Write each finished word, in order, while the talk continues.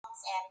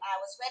and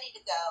I was ready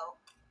to go.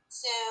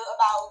 So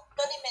about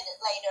 30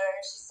 minutes later,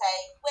 she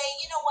said, wait,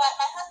 you know what?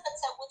 My husband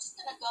said we're just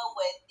going to go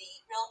with the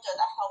realtor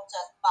that helped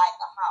us buy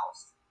the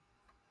house.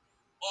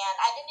 And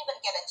I didn't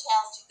even get a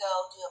chance to go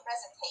do a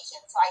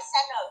presentation. So I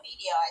sent her a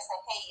video. I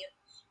said, hey,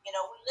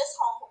 we list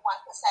home for 1%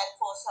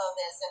 full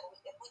service, and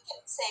if we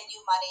can save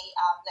you money,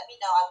 let me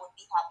know. I would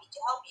be happy to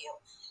help you.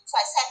 So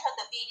I sent her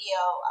the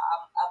video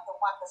of the 1%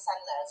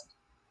 list,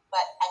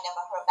 but I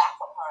never heard back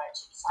from her, and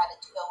she decided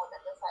to go with a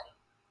different.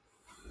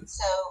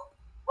 So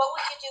what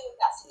would you do in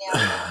that scenario?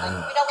 Like,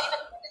 we don't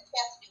even get a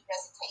chance to do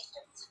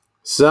presentations.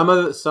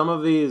 Some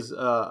of these,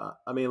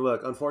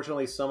 look,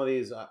 unfortunately, some of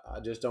these I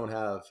just don't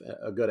have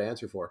a good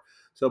answer for.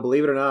 So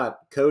believe it or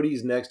not,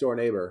 Cody's next door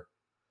neighbor,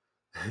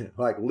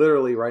 like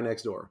literally right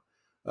next door,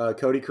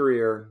 Cody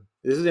Career.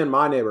 This is in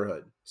my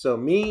neighborhood. So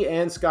me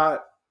and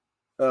Scott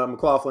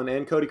McLaughlin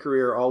and Cody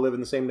Career all live in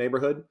the same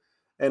neighborhood.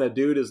 And a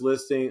dude is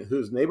listing,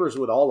 who's neighbors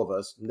with all of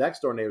us, next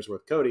door neighbors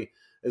with Cody,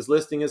 is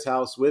listing his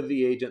house with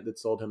the agent that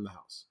sold him the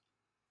house.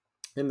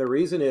 And the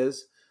reason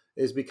is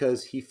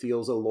because he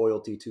feels a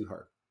loyalty to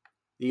her.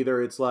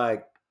 Either it's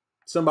like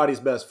somebody's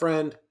best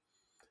friend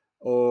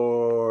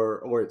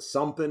or it's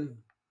something,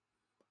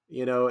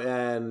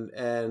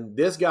 and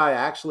this guy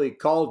actually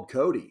called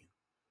Cody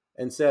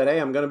and said, hey,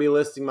 I'm going to be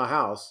listing my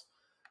house.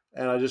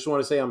 And I just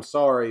want to say I'm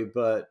sorry,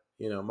 but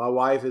my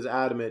wife is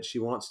adamant she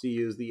wants to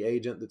use the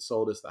agent that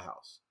sold us the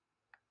house.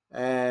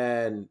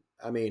 And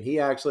I mean, he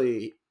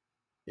actually,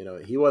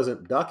 he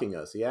wasn't ducking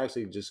us. He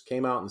actually just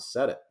came out and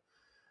said it.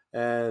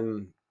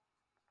 And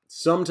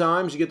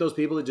sometimes you get those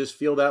people that just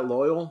feel that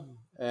loyal,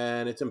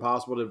 and it's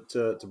impossible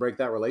to break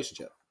that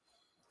relationship.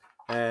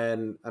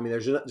 And I mean,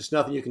 there's just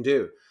nothing you can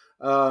do.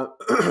 I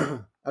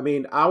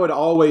mean, I would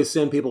always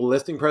send people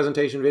listing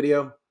presentation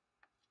video.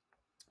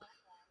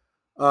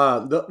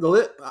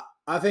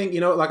 I think,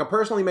 like a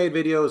personally made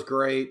video is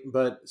great,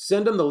 but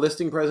send them the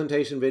listing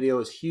presentation video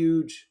is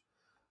huge.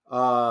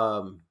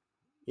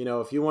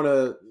 If you want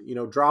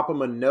to, drop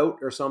them a note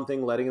or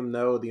something, letting them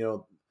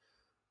know,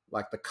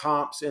 like the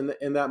comps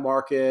in that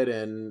market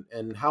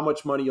and how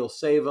much money you'll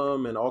save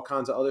them and all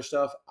kinds of other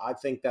stuff. I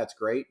think that's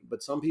great.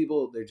 But some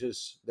people,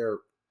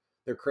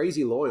 they're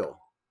crazy loyal,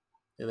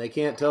 and they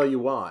can't tell you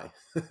why.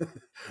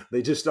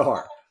 They just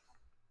are.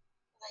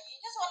 You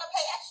just want to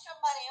pay extra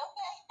money,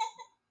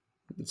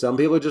 okay? Some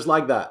people are just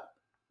like that,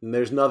 and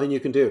there's nothing you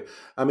can do.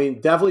 I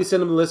mean, definitely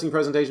send them the listing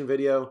presentation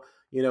video,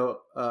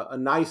 a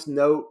nice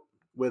note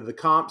with the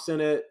comps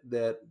in it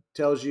that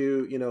tells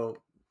you,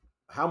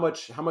 how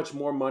much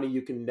more money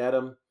you can net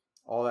them,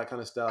 all that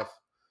kind of stuff.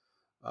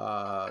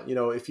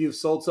 If you've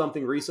sold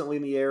something recently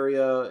in the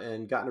area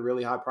and gotten a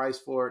really high price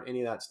for it,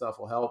 any of that stuff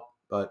will help.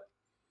 But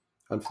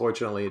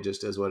unfortunately, it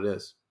just is what it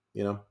is,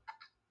 Yeah.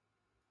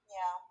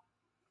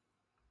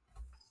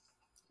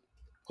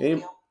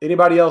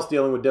 Anybody else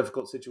dealing with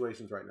difficult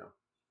situations right now?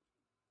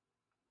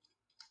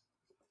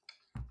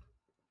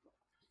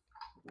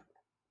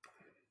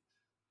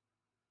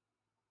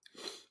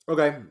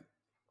 Okay.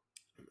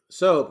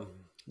 So,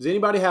 does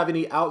anybody have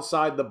any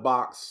outside the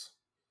box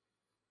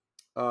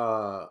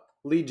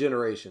lead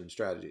generation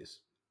strategies?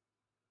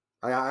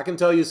 I can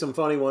tell you some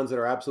funny ones that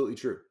are absolutely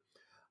true.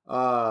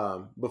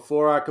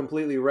 Before I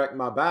completely wrecked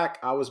my back,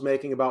 I was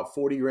making about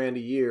 40 grand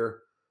a year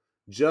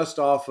just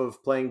off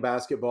of playing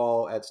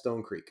basketball at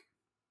Stone Creek,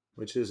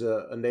 which is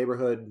a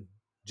neighborhood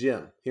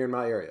gym here in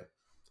my area.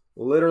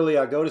 Literally,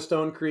 I go to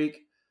Stone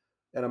Creek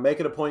and I make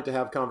it a point to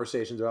have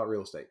conversations about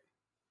real estate.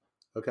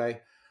 Okay.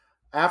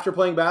 After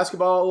playing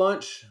basketball at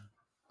lunch,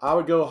 I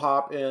would go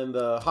hop in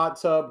the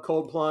hot tub,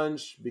 cold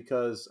plunge,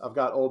 because I've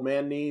got old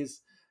man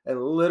knees.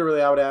 And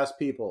literally, I would ask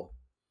people,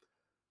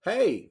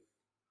 hey,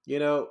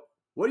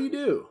 what do you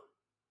do?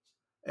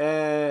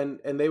 And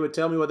they would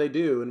tell me what they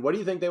do. And what do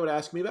you think they would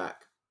ask me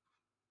back?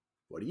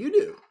 What do you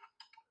do?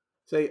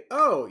 Say,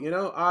 oh,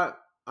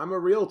 I'm a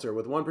realtor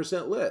with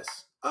 1%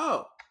 lists.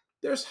 Oh,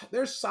 there's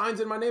signs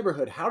in my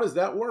neighborhood. How does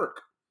that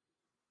work?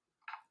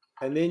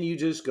 And then you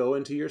just go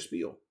into your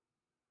spiel.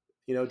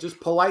 Just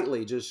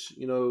politely, just,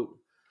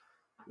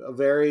 a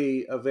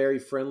very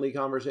friendly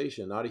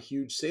conversation, not a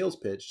huge sales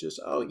pitch. Just,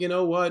 oh, you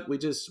know what? We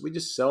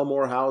just sell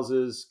more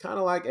houses, kind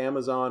of like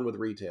Amazon with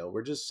retail.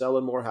 We're just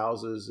selling more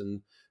houses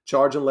and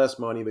charging less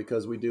money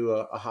because we do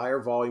a higher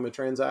volume of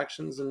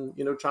transactions and,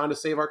 trying to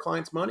save our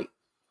clients money.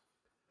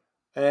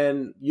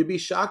 And you'd be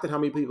shocked at how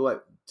many people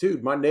like,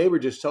 dude, my neighbor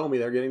just told me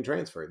they're getting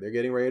transferred. They're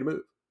getting ready to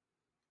move.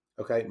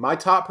 Okay. My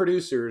top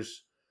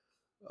producers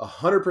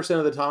 100%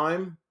 of the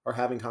time are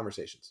having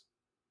conversations.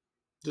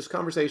 Just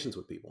conversations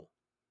with people.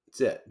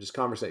 That's it. Just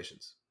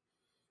conversations.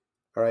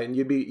 All right. And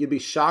you'd be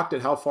shocked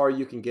at how far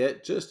you can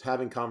get just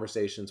having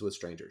conversations with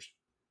strangers.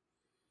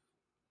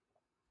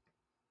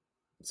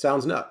 It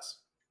sounds nuts,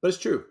 but it's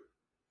true.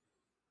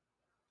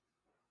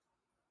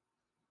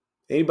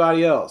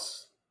 Anybody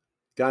else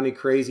got any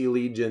crazy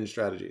lead gen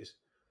strategies?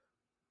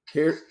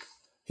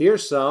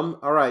 Here's some.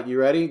 All right, you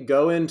ready?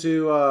 Go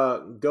into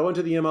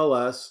the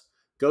MLS.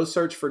 Go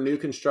search for new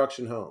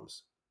construction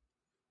homes.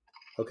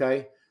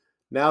 Okay.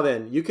 Now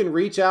then, you can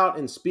reach out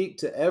and speak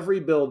to every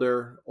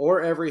builder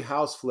or every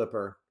house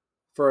flipper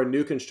for a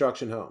new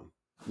construction home.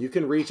 You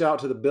can reach out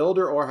to the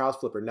builder or house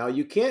flipper. Now,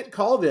 you can't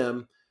call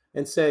them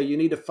and say, you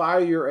need to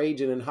fire your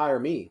agent and hire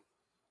me.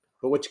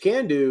 But what you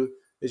can do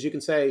is you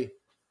can say,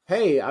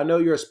 hey, I know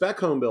you're a spec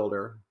home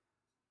builder.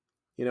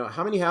 You know,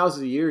 how many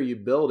houses a year are you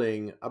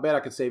building? I bet I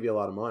could save you a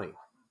lot of money.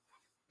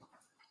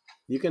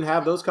 You can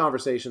have those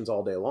conversations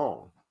all day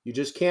long. You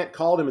just can't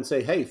call them and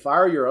say, hey,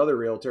 fire your other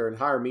realtor and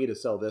hire me to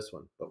sell this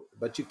one.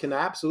 But you can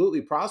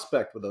absolutely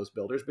prospect with those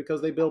builders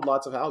because they build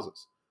lots of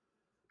houses.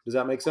 Does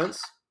that make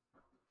sense?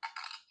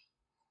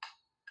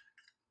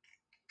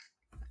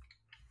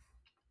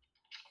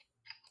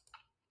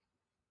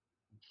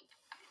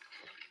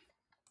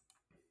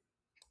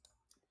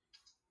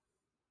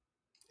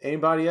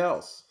 Anybody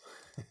else?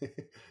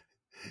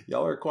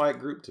 Y'all are a quiet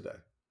group today.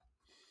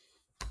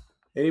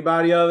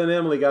 Anybody other than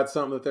Emily got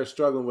something that they're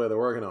struggling with or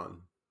working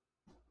on?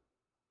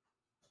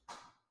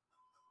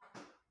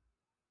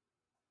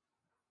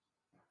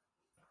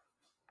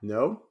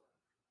 No?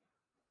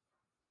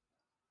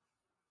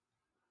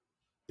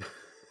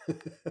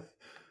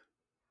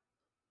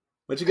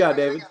 What you got,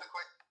 David?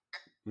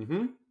 Mm-hmm.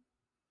 Okay,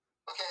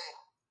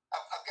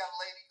 I've got a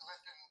lady who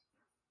lives in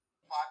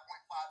a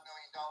 $5.5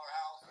 million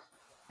house.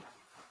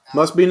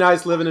 Must be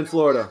nice living in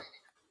Florida.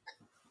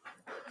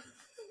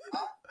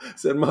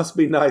 Said must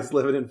be nice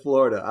living in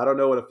Florida. I don't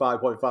know what a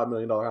 $5.5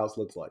 million house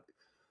looks like.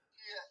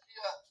 Yeah,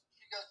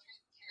 she goes, do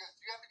you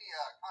have any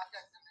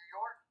contacts in New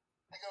York?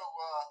 I go,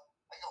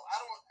 I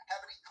don't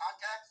have any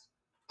contacts,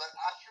 but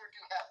I sure do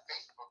have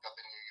Facebook up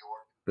in New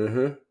York.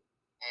 Mm-hmm.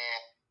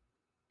 And,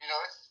 you know,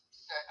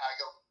 I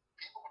go,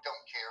 people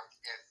don't care if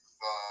you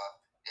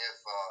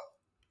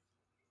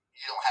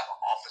don't have an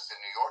office in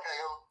New York. I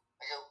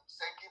go,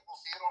 same people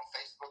see it on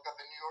Facebook up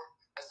in New York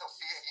as they'll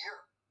see it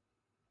here.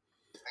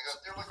 I go,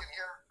 if they're looking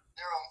here,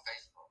 they're on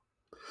Facebook.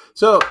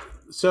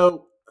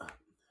 So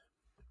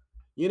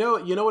you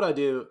know what I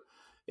do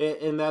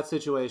in that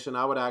situation?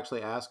 I would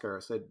actually ask her. I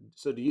said,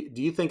 so do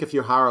you think if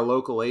you hire a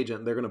local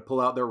agent, they're going to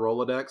pull out their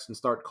Rolodex and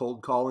start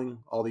cold calling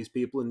all these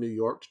people in New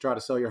York to try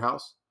to sell your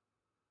house?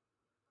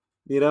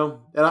 You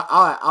know, and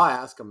I'll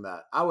ask them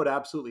that. I would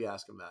absolutely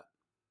ask them that.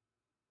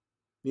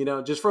 You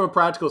know, just from a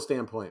practical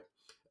standpoint,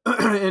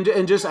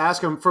 and just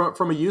ask them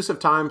from a use of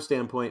time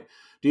standpoint.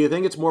 Do you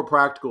think it's more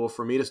practical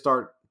for me to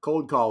start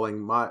cold calling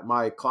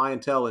my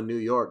clientele in New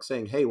York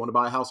saying, hey, want to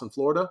buy a house in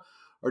Florida?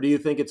 Or do you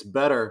think it's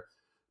better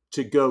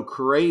to go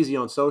crazy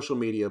on social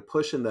media,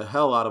 pushing the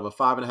hell out of a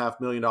 $5.5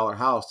 million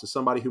house to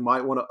somebody who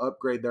might want to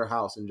upgrade their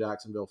house in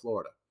Jacksonville,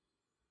 Florida?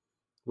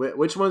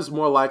 Which one's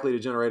more likely to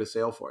generate a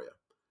sale for you?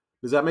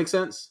 Does that make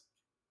sense?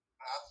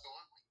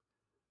 Absolutely.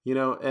 You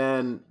know,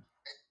 and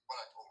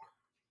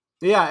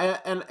yeah,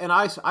 and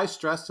I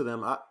stress to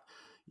them,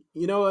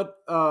 you know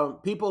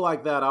what, people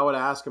like that, I would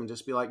ask them,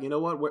 just be like, you know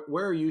what,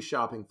 where are you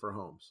shopping for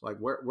homes? Like,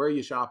 where are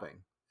you shopping?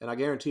 And I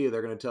guarantee you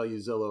they're going to tell you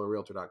Zillow or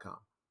Realtor.com.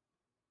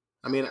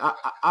 I mean,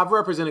 I've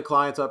represented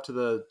clients up to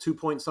the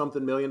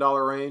 $2-point-something million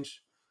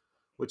range,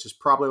 which is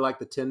probably like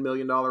the $10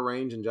 million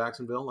range in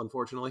Jacksonville,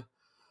 unfortunately.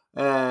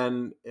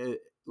 And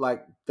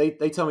like they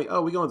tell me,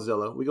 oh, we go on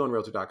Zillow, we go on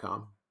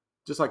Realtor.com,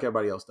 just like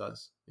everybody else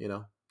does, you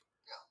know?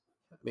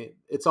 Yeah. I mean,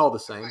 it's all the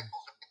same.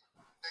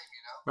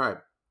 All right.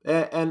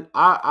 And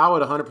I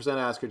would 100%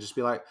 ask her, just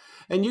be like,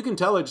 and you can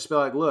tell her, just be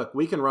like, look,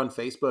 we can run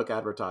Facebook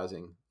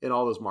advertising in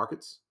all those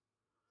markets.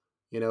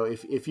 You know,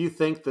 if you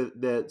think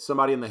that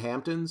somebody in the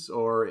Hamptons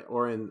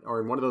or in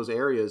one of those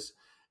areas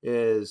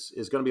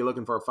is going to be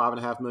looking for a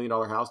 $5.5 million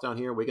house down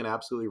here, we can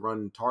absolutely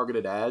run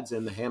targeted ads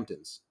in the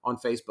Hamptons on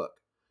Facebook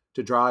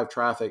to drive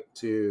traffic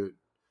to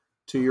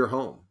your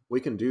home. We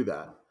can do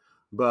that.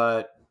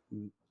 But,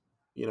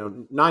 you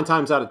know, 9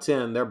 times out of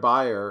 10, their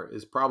buyer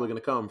is probably going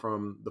to come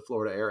from the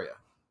Florida area.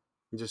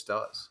 It just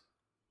does.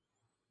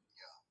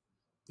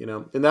 You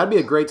know, and that'd be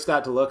a great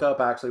stat to look up,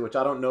 actually, which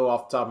I don't know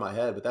off the top of my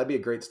head, but that'd be a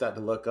great stat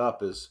to look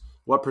up, is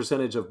what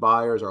percentage of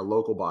buyers are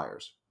local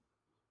buyers.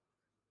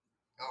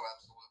 Oh,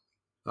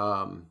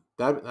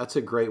 absolutely. That's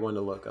a great one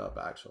to look up,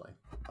 actually.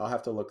 I'll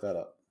have to look that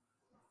up.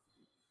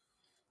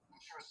 I'm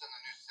sure it's in the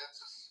new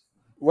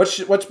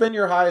census. What's been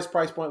your highest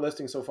price point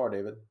listing so far,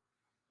 David? 1, 2.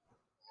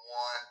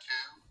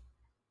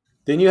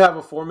 Didn't you have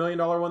a $4 million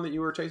one that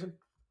you were chasing?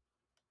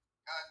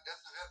 This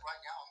is it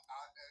right now.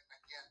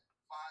 Again,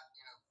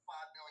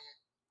 5 million.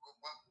 We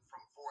went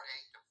from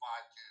 4.8 to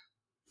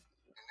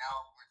 5.2, and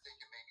now we're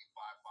thinking maybe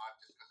 5.5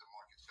 just because the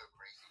market's so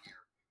crazy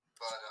here.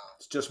 But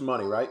it's just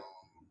money, right?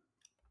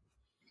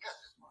 Yes,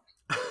 it's money.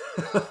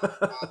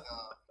 But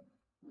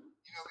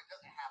you know, it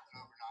doesn't happen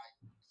overnight.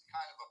 It's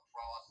kind of a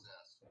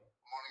process.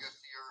 I'm going to go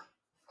see her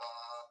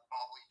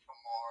probably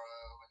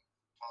tomorrow and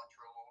talk to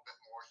her a little bit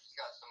more. She's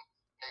got some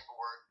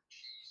paperwork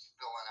she's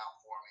filling out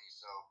for me,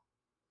 so.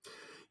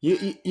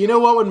 You know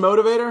what would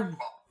motivate her?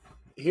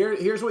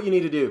 Here's what you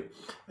need to do,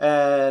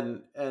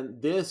 and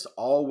this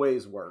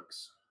always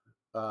works,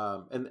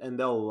 and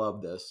they'll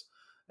love this.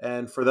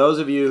 And for those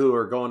of you who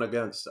are going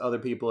against other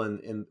people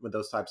in with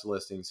those types of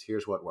listings,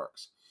 here's what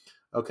works.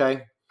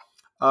 Okay,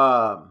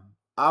 I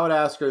I would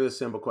ask her this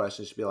simple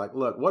question. She'd be like,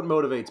 look, what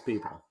motivates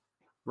people?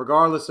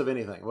 Regardless of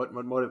anything, what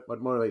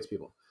motivates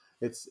people?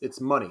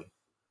 It's money,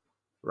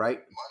 right?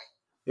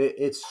 Money.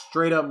 It's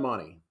straight up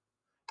money.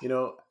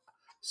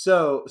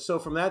 So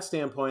from that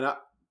standpoint,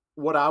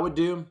 what I would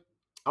do,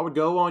 I would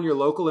go on your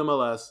local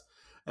MLS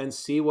and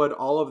see what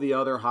all of the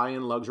other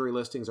high-end luxury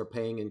listings are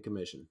paying in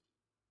commission.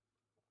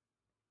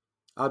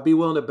 I'd be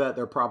willing to bet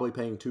they're probably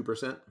paying 2%.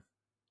 Does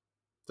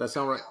that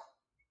sound right? Yeah.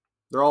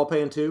 They're all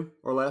paying 2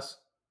 or less?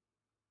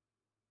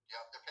 Yeah,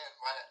 they're paying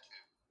right at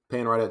 2.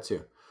 Paying right at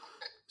 2.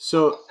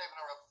 So I'm saving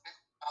her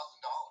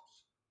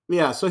 $50,000.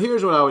 yeah, so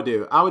here's what I would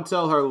do. I would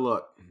tell her,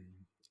 look,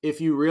 if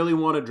you really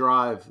want to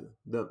drive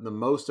the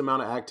most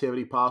amount of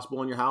activity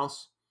possible in your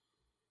house,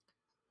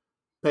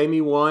 pay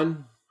me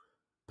 1,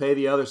 pay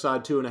the other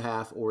side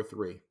 2.5 or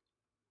 3.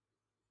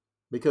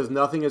 Because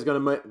nothing is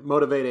going to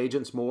motivate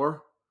agents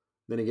more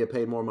than to get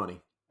paid more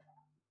money.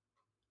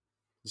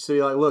 So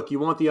you're like, look, you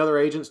want the other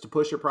agents to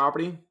push your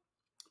property?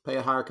 Pay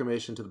a higher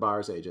commission to the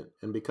buyer's agent.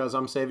 And because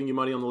I'm saving you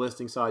money on the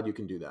listing side, you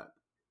can do that.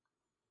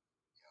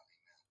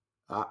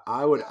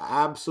 I would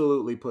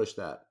absolutely push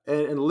that.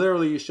 And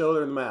literally you show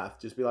her the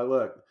math. Just be like,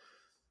 look,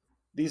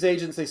 these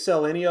agents, they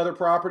sell any other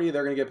property,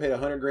 they're going to get paid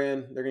 $100,000.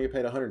 They're going to get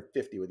paid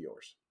 $150,000 with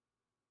yours.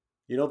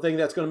 You don't think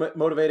that's going to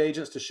motivate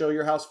agents to show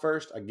your house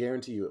first? I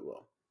guarantee you it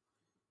will.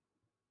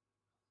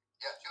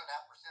 Yeah, 2.5%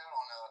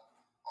 on a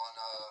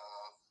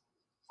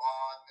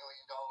 $5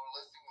 million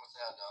listing was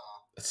that.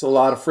 It's a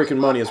lot of freaking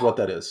money is what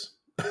that is.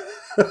 A lot.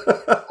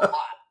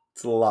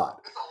 It's a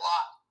lot. It's a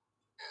lot.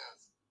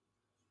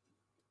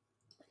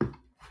 Yes.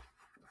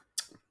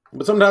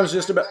 But sometimes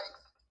just about...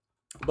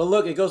 But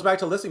look, it goes back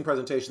to listing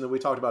presentation that we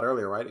talked about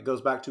earlier, right? It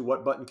goes back to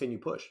what button can you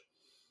push?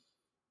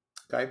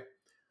 Okay.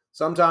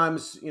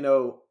 Sometimes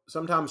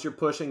you're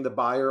pushing the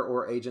buyer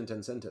or agent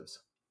incentives.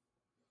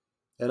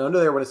 And under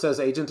there, when it says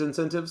agent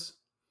incentives,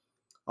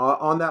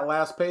 on that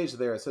last page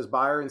there, it says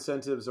buyer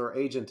incentives or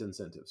agent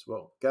incentives.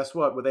 Well, guess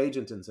what? With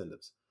agent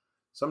incentives,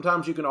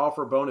 sometimes you can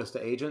offer a bonus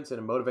to agents and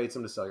it motivates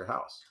them to sell your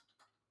house.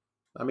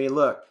 I mean,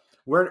 look,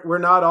 we're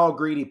not all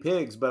greedy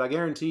pigs, but I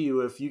guarantee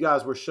you, if you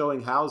guys were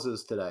showing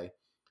houses today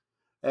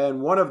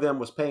and one of them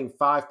was paying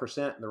 5%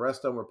 and the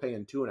rest of them were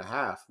paying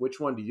 2.5%, which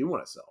one do you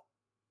want to sell?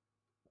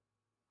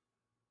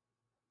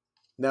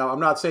 Now, I'm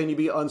not saying you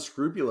be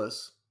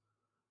unscrupulous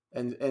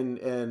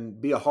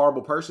and be a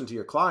horrible person to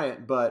your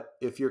client, but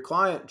if your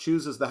client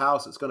chooses the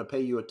house that's going to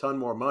pay you a ton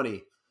more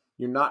money,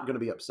 you're not going to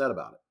be upset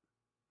about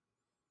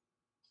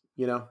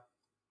it.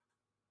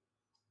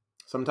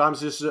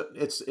 Sometimes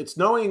it's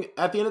knowing,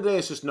 at the end of the day,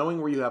 it's just knowing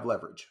where you have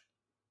leverage.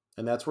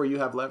 And that's where you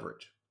have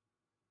leverage.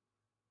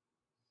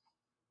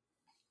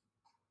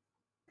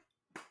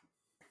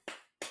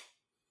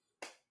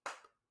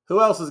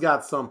 Who else has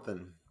got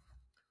something?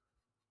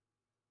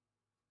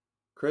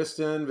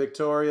 Kristen,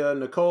 Victoria,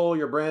 Nicole,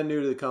 you're brand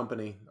new to the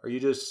company. Are you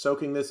just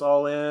soaking this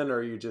all in, or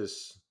are you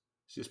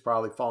she's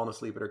probably falling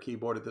asleep at her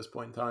keyboard at this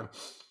point in time?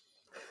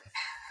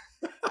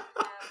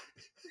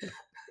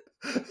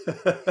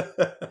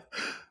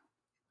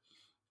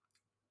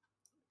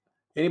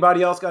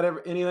 Anybody else got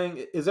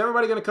anything? Is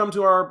everybody going to come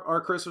to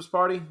our Christmas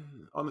party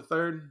on the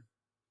 3rd?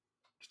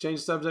 Change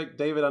the subject.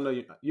 David, I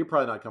know you're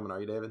probably not coming, are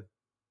you, David?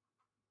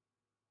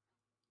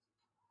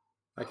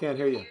 I can't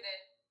hear you.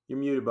 You're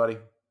muted, buddy.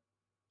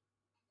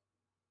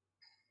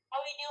 Are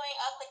we doing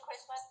ugly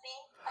Christmas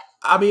theme?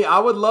 I mean, I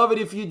would love it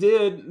if you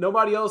did.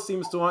 Nobody else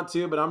seems to want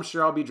to, but I'm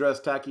sure I'll be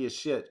dressed tacky as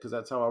shit because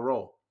that's how I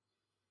roll.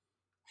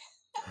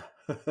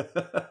 But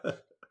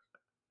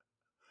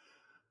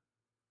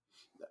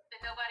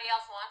nobody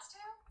else wants to?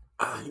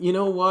 You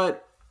know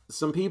what?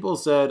 Some people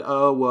said,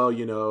 oh, well,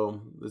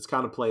 it's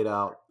kind of played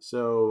out.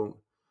 So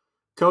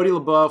Cody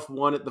LaBeouf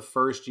won it the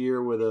first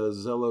year with a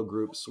Zillow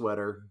Group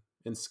sweater.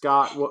 And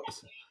Scott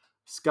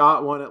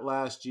won it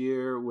last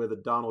year with a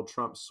Donald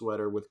Trump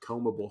sweater with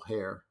combable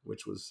hair,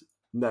 which was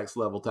next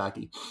level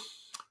tacky.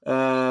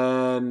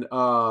 And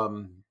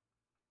so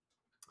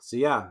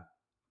yeah,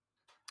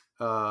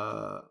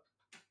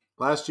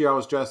 last year I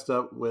was dressed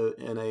up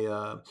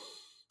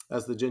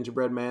as the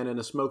gingerbread man in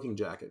a smoking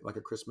jacket, like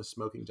a Christmas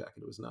smoking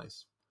jacket. It was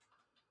nice.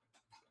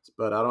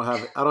 But I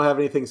don't have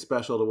anything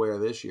special to wear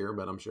this year,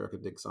 but I'm sure I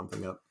could dig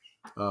something up.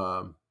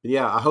 But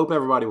yeah, I hope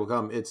everybody will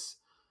come.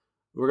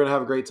 We're going to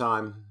have a great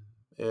time.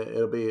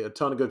 It'll be a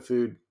ton of good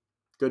food,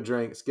 good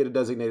drinks. Get a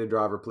designated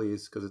driver,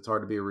 please, because it's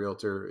hard to be a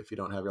realtor if you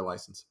don't have your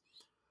license.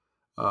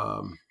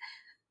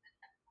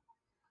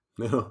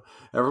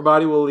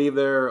 Everybody will leave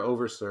there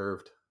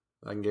overserved.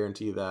 I can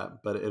guarantee you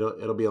that, but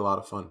it'll be a lot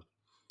of fun.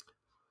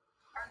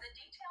 Are the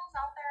details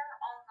out there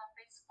on our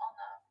Facebook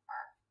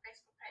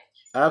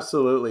page?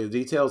 Absolutely. The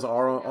details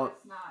are on. No,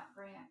 it's not,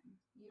 Grant.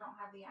 You don't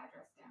have the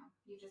address down.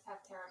 You just have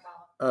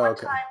Terabella. Oh, What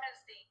okay. time is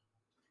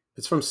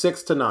It's from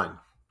 6 to 9.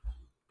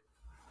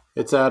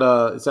 It's at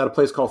a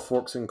place called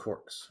Forks and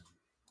Corks.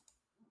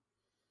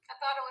 I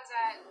thought it was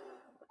at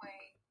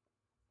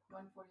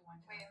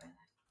 141. wait a minute.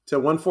 It's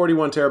at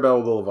 141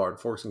 Terabella Boulevard,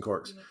 Forks and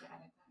Corks. You need to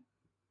edit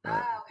that. All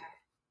right. Oh, okay.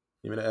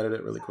 You want me to edit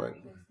it really quick?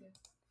 Sorry, this is-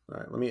 All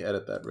right, let me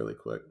edit that really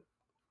quick.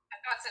 I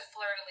thought it said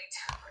Fleur de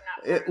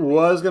It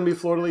was going to be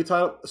Fleur de Lis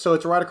title. So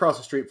it's right across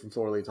the street from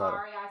Fleur de Lis title.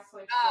 Sorry, I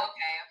switched Oh, it.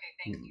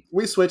 okay, thank you.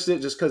 We switched it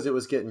just because it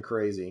was getting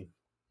crazy.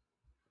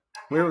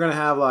 We Okay. were going to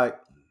have like,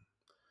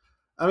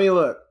 I mean,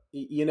 look,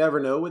 you never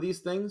know with these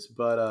things,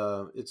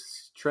 but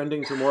it's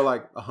trending to more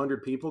like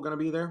 100 people going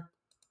to be there.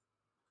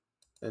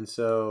 And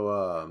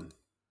so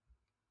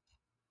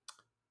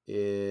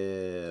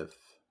if,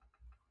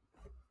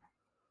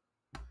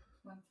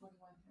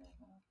 141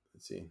 Terrebonne.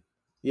 let's see.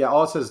 Yeah,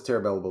 all it says is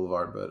Terrebonne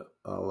Boulevard, but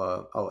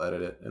I'll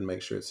edit it and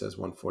make sure it says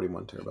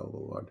 141 Terrebonne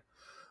Boulevard.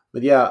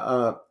 But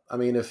yeah, I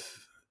mean,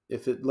 if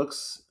it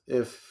looks,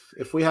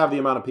 if we have the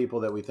amount of people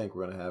that we think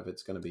we're going to have,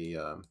 it's going to be,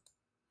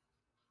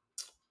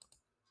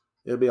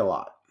 it'll be a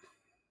lot.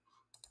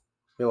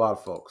 Be a lot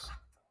of folks.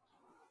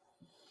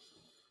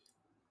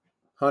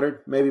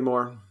 100, maybe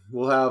more.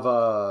 We'll have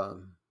a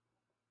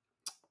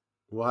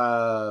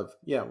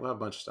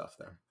bunch of stuff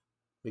there.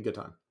 Be a good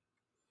time.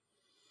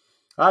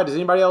 All right. Does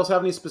anybody else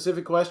have any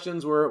specific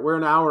questions? We're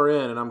an hour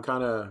in, and I'm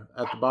kind of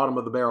at the bottom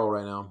of the barrel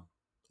right now.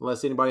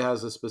 Unless anybody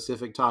has a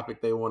specific topic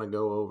they want to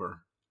go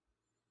over.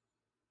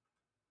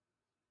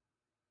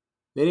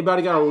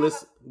 Anybody got a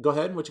list? Go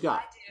ahead. What you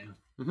got? I do.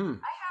 Mm-hmm.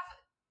 I have a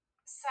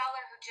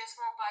seller who just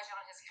won't budge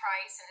on his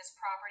price and his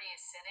property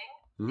is sitting.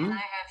 Mm-hmm. And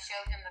I have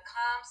showed him the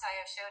comps, I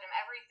have showed him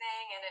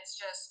everything, and it's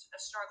just a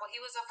struggle. He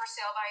was a for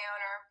sale by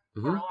owner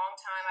for a long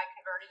time. I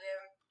converted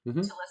him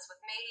to list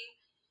with me,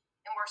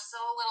 and we're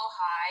still a little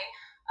high,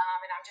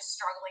 and I'm just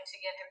struggling to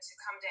get him to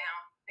come down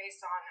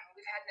based on,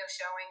 we've had no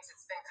showings.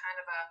 It's been kind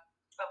of a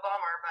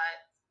bummer, but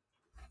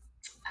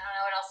I don't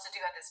know what else to do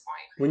at this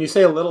point. When you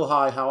say a little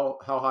high, how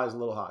high is a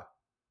little high?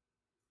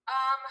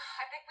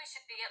 I think we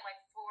should be at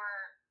like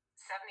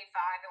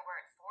 475, and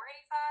we're at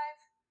 485.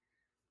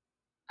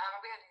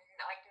 We have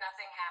like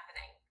nothing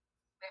happening.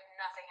 We have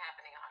nothing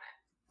happening on it.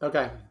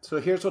 Okay, so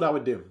here's what I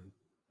would do.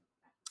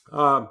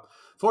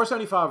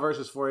 475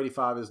 versus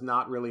 485 is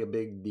not really a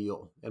big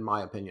deal, in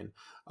my opinion.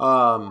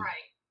 Right.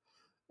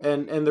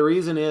 And the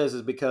reason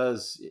is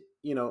because,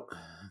 you know,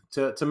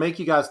 to make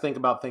you guys think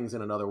about things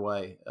in another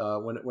way,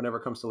 whenever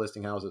it comes to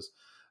listing houses,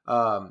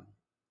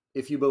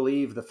 if you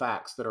believe the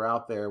facts that are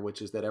out there,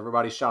 which is that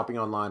everybody's shopping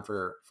online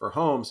for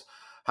homes,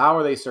 how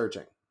are they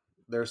searching?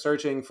 They're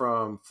searching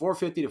from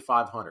 450 to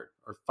 500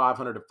 or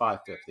 500 to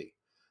 550.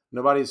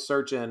 Nobody's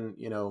searching,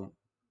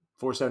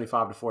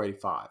 475 to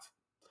 485.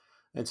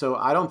 And so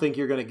I don't think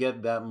you're going to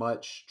get that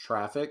much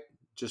traffic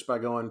just by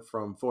going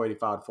from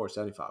 485 to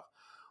 475.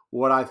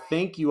 What I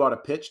think you ought to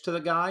pitch to the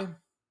guy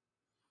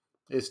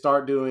is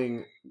start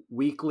doing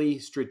weekly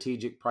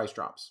strategic price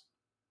drops.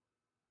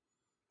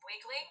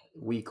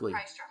 Weekly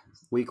Price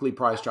drops. Weekly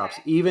price Okay. drops,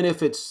 even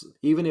if it's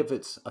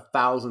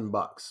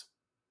 $1,000.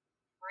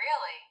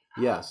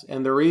 Really? Yes,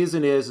 and the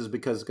reason is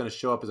because it's going to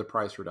show up as a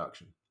price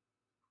reduction.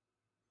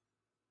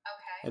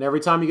 Okay. And every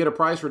time you get a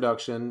price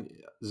reduction,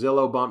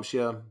 Zillow bumps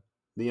you,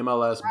 the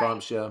MLS Right.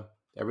 bumps you,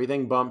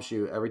 everything bumps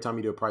you every time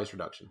you do a price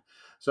reduction.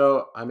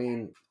 So, I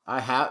mean,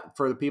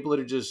 for the people that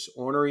are just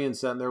ornery and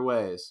set in their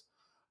ways,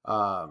 He's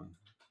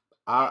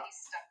stuck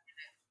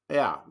in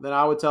it. then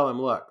I would tell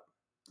him, look,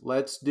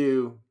 let's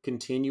do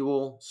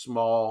continual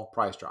small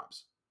price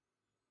drops.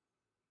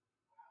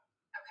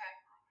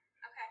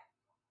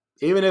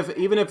 Okay. Even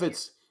if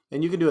it's,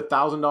 and you can do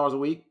 $1,000 a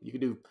week, you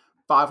can do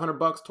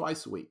 $500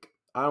 twice a week.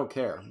 I don't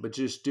care, but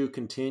just do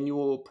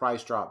continual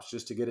price drops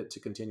just to get it to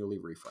continually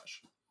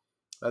refresh.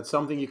 That's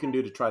something you can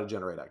do to try to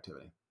generate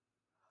activity.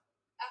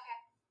 Okay.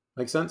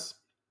 Make sense?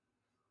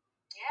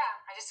 Yeah,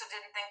 I just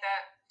didn't think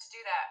to do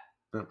that.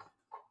 Yeah.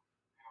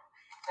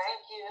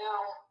 Thank you.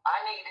 I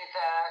needed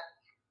that.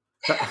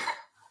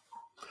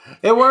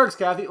 It works,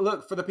 Kathy.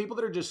 Look, for the people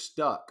that are just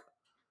stuck,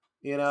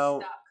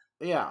 Stuck.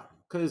 yeah,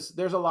 because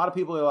there's a lot of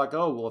people that are like,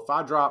 oh, well, if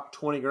I drop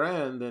 20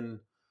 grand, then,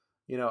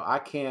 I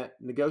can't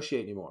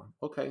negotiate anymore.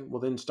 Okay,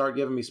 well, then start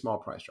giving me small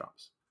price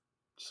drops.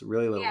 Just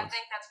really little Yeah, I ones.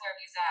 think that's where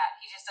he's at.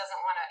 He just doesn't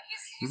want to.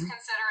 He's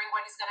considering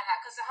what he's going to have,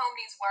 because the home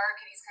needs work,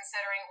 and he's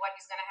considering what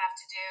he's going to have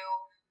to do,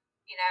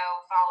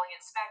 following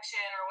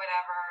inspection or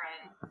whatever,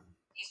 and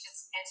he's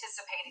just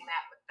anticipating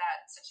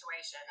that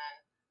situation.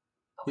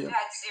 But we've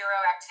had zero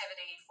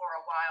activity for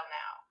a while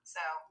now.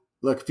 So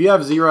look, if you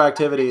have zero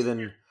activity,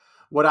 then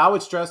what I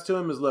would stress to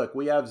him is, look,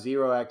 we have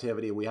zero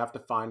activity. We have to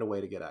find a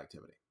way to get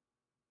activity.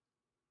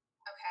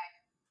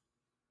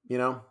 okay,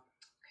 Right.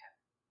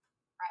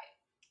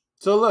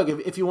 So look,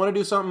 if you want to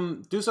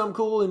do something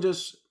cool, and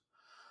just,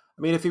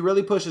 if he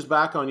really pushes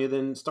back on you,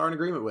 then start an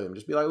agreement with him.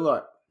 Just be like,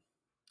 look,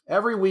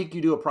 every week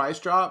you do a price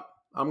drop,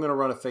 I'm going to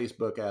run a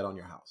Facebook ad on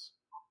your house.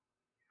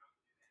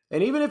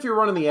 And even if you're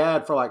running the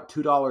ad for like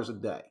 $2 a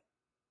day,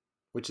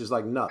 which is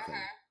like nothing,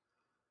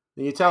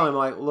 then you tell him,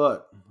 like,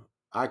 look,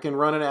 I can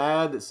run an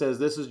ad that says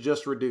this is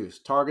just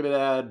reduced, targeted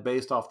ad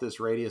based off this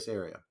radius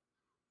area.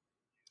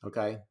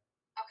 Okay.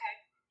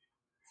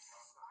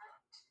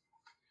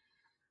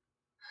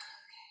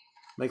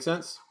 Make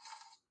sense?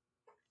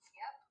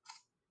 Yep.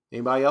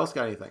 Anybody else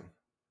got anything?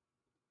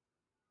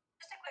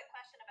 Just a quick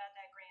question about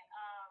that, Grant.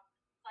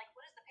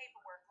 What does the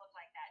paperwork look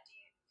like? That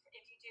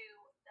if you do,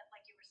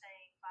 like you were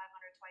saying,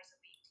 500 twice a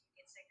week, do you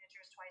get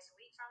signatures twice a week?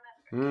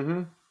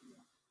 Mm-hmm.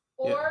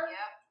 Or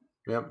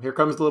Yep. Here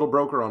comes the little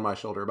broker on my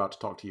shoulder about to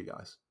talk to you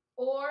guys.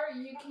 Or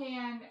you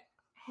can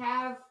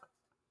have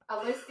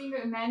a listing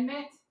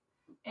amendment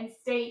and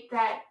state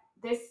that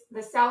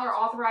the seller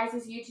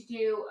authorizes you to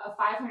do a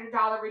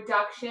 $500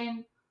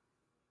 reduction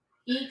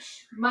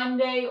each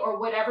Monday or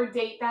whatever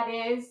date that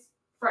is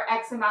for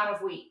X amount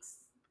of weeks.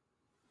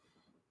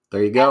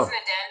 There you go. That's an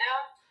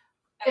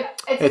addendum?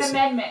 It's an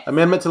amendment.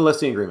 Amendment to the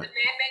listing agreement.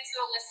 Amendment to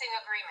the listing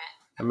agreement.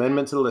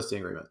 Amendment to the listing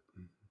agreement.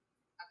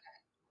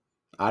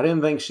 I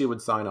didn't think she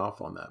would sign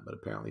off on that, but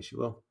apparently she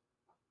will.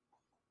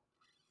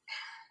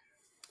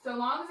 So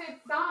long as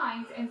it's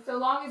signed, and so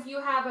long as you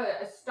have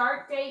a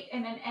start date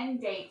and an end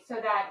date, so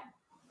that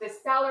the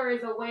seller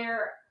is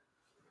aware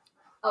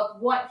of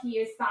what he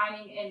is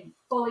signing and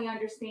fully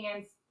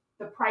understands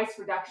the price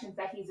reductions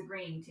that he's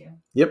agreeing to.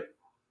 Yep.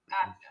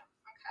 Gotcha.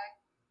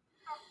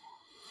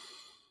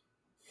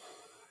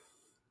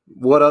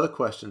 What other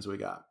questions we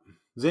got?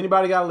 Does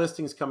anybody got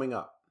listings coming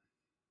up?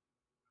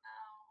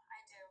 I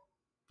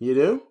do. You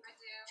do? I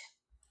do.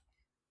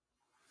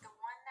 The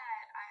one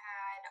that I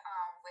had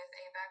with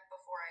ABEC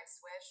before I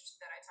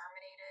switched, that I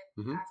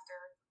terminated after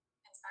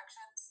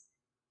inspections,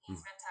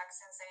 he's been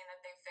texting saying that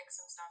they fixed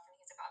some stuff and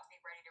he's about to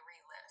be ready to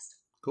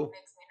relist. Cool. It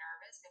makes me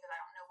nervous because I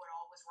don't know what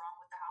all was wrong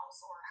with the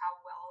house or how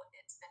well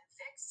it's been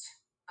fixed,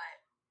 but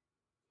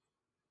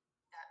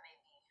that may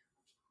be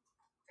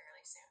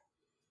fairly soon.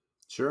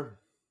 Sure.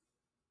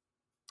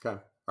 Okay.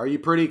 Are you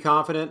pretty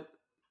confident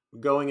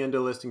going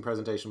into listing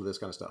presentation with this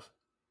kind of stuff?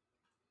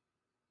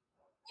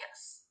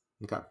 Yes.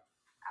 Okay.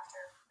 After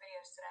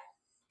videos today.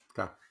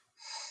 Okay.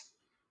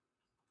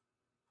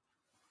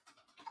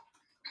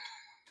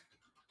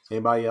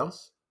 Anybody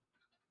else?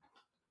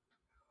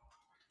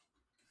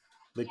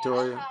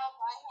 Victoria? Yeah, I have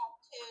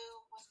two.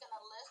 Was gonna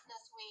list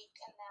this week,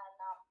 and then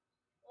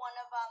one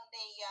of them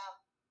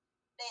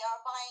they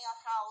are buying a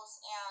house,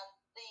 and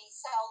the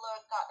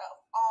seller got an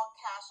all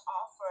cash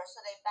offer,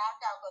 so they backed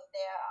out of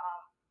their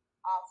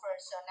offer.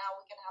 So now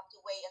we're gonna have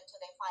to wait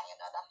until they find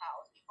another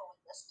house before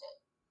we list it.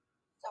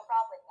 So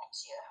probably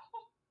next year.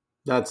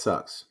 That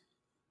sucks.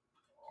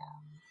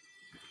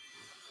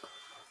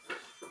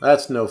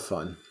 That's no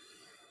fun.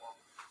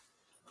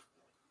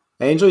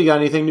 Angel, you got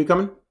anything new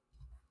coming? Not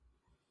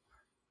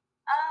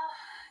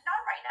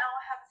right now.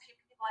 I have a few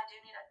people I do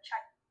need to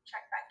check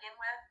back in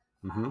with.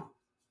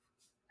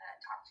 That I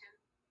talked to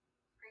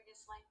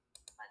previously,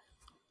 but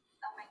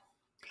nothing.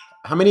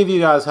 How many of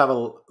you guys have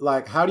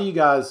how do you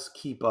guys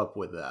keep up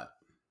with that?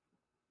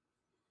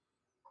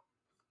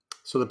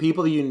 So the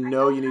people that you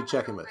know you need to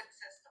check in with.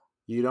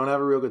 You don't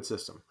have a real good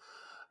system.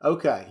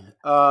 Okay.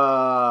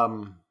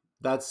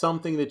 That's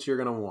something that you're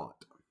going to want.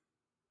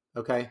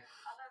 Okay. Other than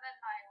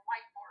my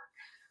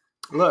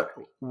whiteboard. Look,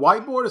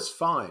 whiteboard is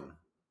fine.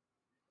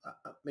 I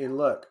mean,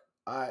 look,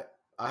 I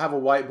have a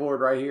whiteboard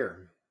right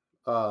here.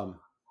 Nothing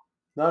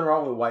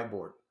wrong with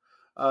whiteboard.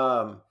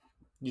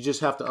 You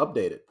just have to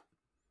update it.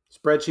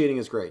 Spreadsheeting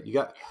is great.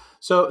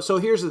 So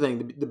here's the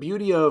thing. The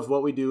beauty of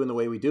what we do and the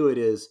way we do it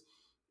is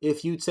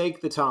if you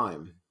take the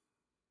time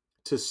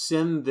to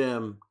send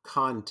them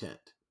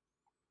content,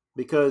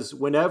 because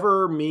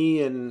whenever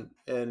me and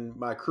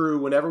my crew,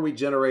 whenever we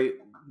generate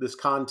this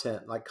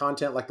content like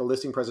the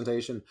listing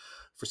presentation,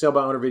 for sale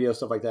by owner video,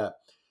 stuff like that,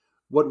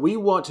 what we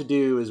want to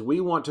do is we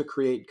want to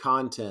create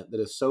content that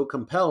is so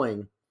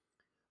compelling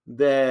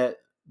that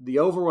the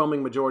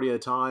overwhelming majority of the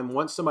time,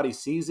 once somebody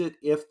sees it,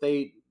 if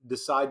they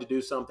decide to do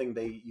something,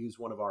 they use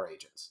one of our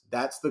agents.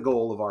 That's the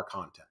goal of our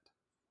content.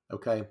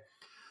 Okay.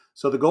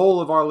 So the goal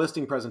of our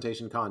listing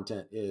presentation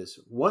content is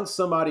once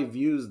somebody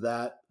views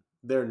that,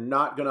 they're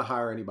not going to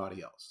hire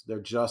anybody else. They're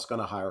just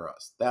going to hire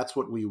us. That's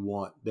what we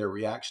want their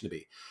reaction to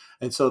be.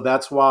 And so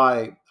that's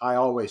why I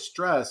always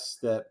stress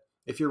that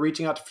if you're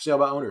reaching out to for sale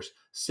by owners,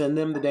 send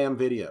them the damn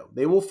video.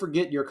 They will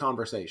forget your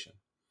conversation.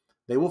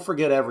 They will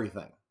forget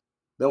everything.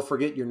 They'll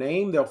forget your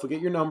name. They'll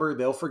forget your number.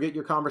 They'll forget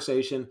your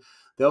conversation.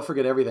 They'll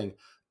forget everything.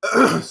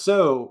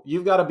 So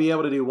you've got to be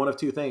able to do one of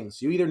two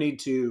things. You either need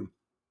to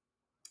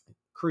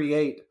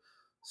create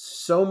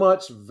so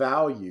much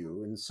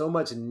value and so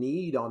much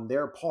need on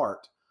their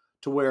part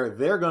to where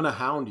they're going to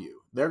hound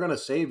you. They're going to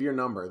save your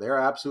number. They're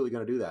absolutely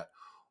going to do that.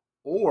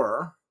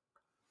 Or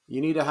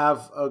you need to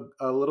have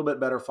a little bit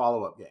better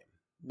follow-up game.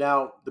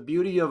 Now, the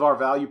beauty of our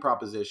value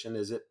proposition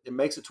is it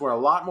makes it to where a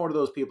lot more of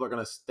those people are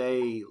going to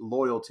stay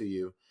loyal to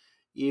you,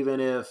 even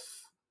if,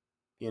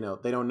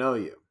 they don't know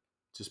you,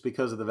 just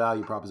because of the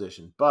value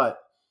proposition. But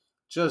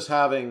making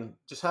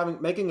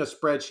a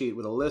spreadsheet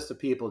with a list of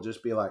people,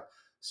 just be like,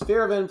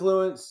 sphere of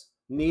influence,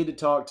 need to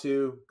talk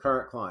to,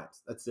 current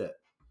clients. That's it.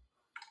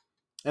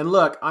 And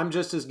look, I'm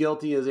just as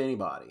guilty as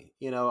anybody.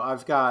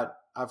 I've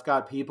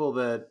got people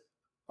that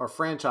are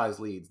franchise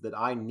leads that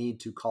I need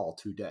to call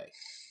today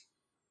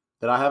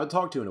that I haven't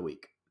talked to in a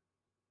week,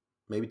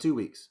 maybe 2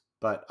 weeks,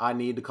 but I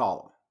need to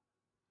call them.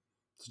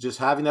 So just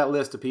having that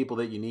list of people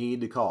that you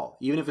need to call,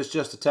 even if it's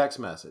just a text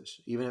message,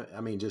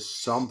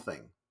 just something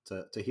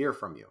to hear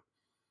from you.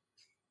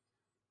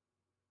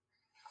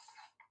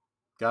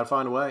 Got to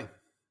find a way.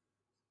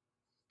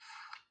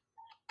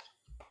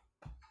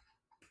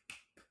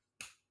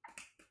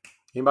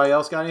 Anybody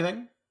else got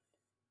anything?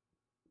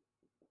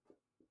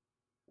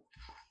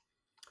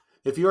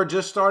 If you are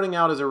just starting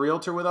out as a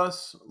realtor with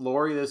us,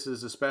 Lori, this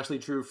is especially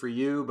true for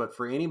you, but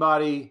for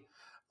anybody,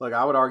 look,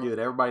 I would argue that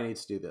everybody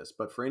needs to do this,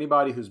 but for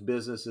anybody whose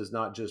business is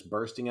not just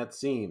bursting at the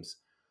seams,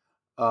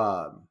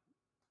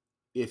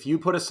 if you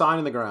put a sign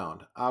in the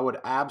ground, I would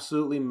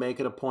absolutely make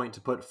it a point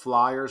to put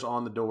flyers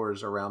on the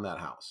doors around that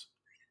house.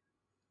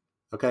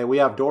 Okay, we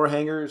have door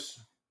hangers.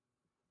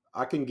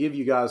 I can give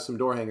you guys some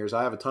door hangers.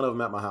 I have a ton of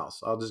them at my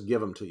house. I'll just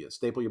give them to you.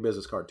 Staple your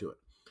business card to it.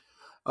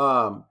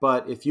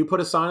 But if you put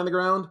a sign in the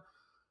ground,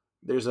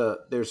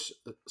 there's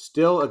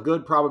still a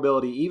good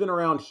probability, even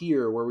around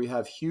here where we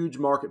have huge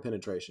market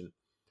penetration,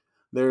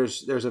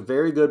 there's a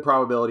very good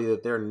probability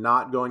that they're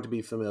not going to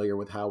be familiar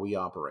with how we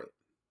operate,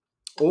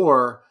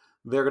 or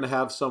they're going to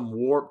have some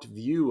warped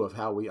view of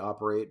how we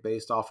operate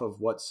based off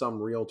of what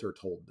some realtor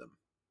told them.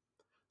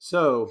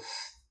 So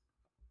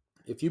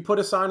if you put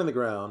a sign in the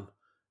ground,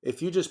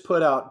 if you just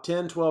put out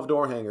 10, 12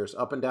 door hangers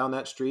up and down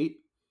that street,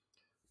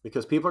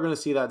 because people are going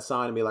to see that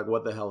sign and be like,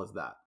 what the hell is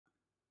that?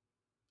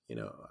 You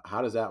know,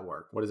 how does that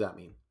work? What does that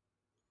mean?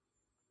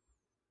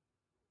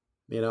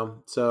 You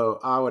know, so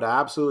I would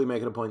absolutely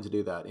make it a point to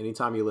do that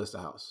anytime you list a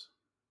house.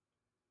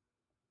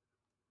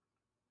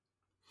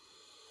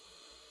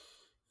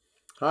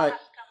 All right.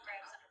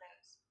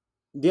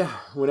 Yeah,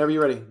 whenever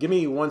you're ready. Give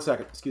me 1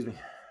 second. Excuse me.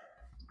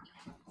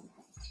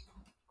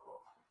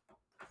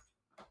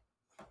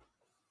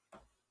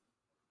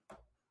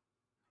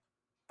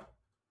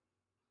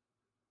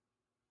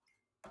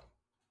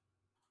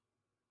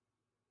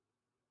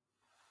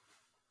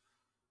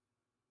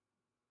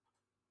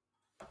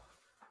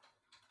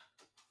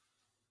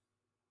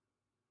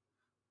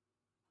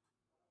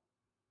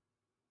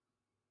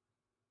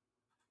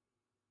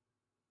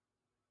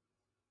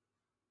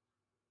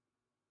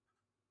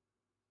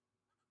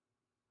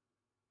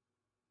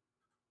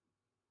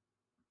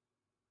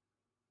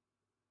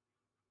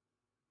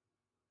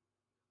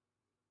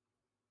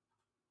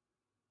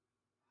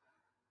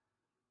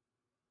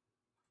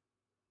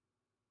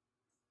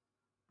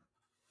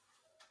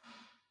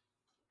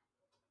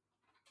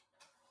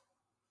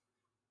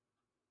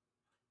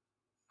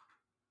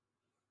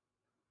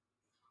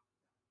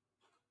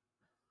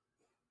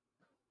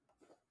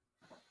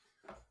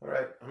 All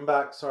right, I'm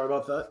back. Sorry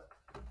about that.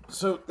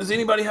 So does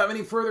anybody have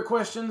any further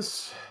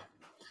questions?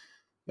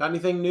 Got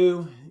anything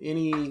new?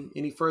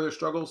 Any further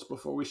struggles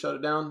before we shut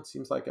it down?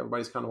 Seems like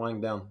everybody's kind of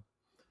winding down.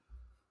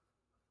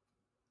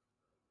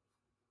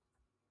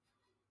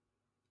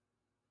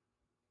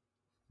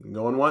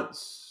 Going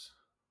once.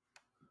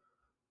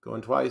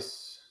 Going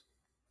twice.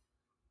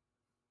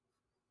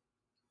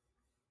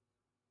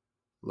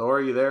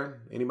 Laura, you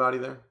there? Anybody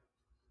there?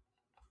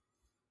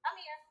 I'm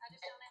here. I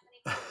just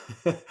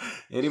don't have any.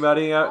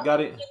 Anybody got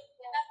it?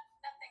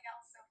 Nothing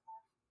else so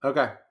far.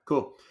 Okay,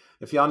 cool.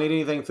 If y'all need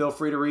anything, feel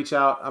free to reach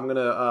out. I'm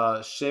going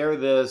to share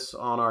this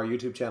on our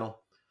YouTube channel.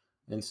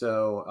 And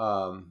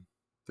so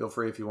feel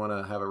free if you want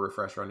to have a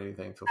refresher on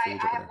anything. Feel free to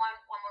jump in there. I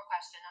have one more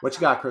question. What you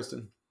got,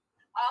 Kristen?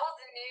 All of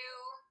the new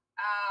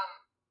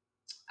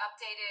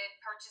updated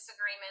purchase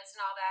agreements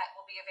and all that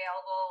will be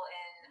available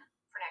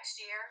for next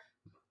year?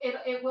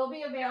 It will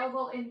be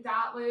available in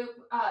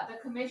dotloop.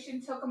 The commission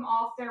took them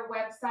off their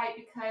website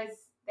because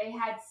they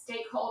had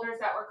stakeholders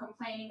that were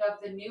complaining of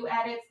the new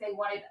edits. They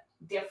wanted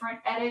different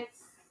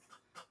edits.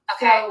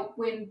 Okay. So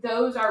when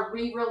those are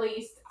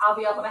re-released, I'll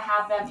be able to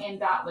have them in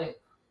dotloop.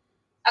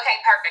 Okay,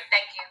 perfect.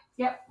 Thank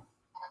you. Yep.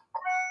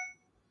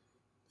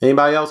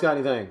 Anybody else got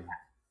anything?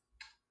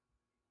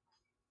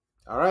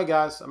 All right,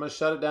 guys, I'm going to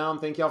shut it down.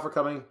 Thank y'all for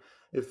coming.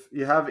 If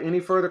you have any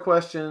further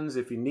questions,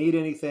 if you need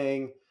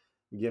anything,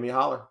 give me a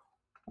holler.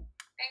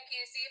 Thank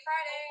you. See you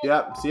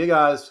Friday. Yep. See you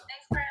guys.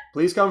 Thanks, Brent.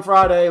 Please come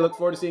Friday. Look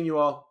forward to seeing you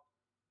all.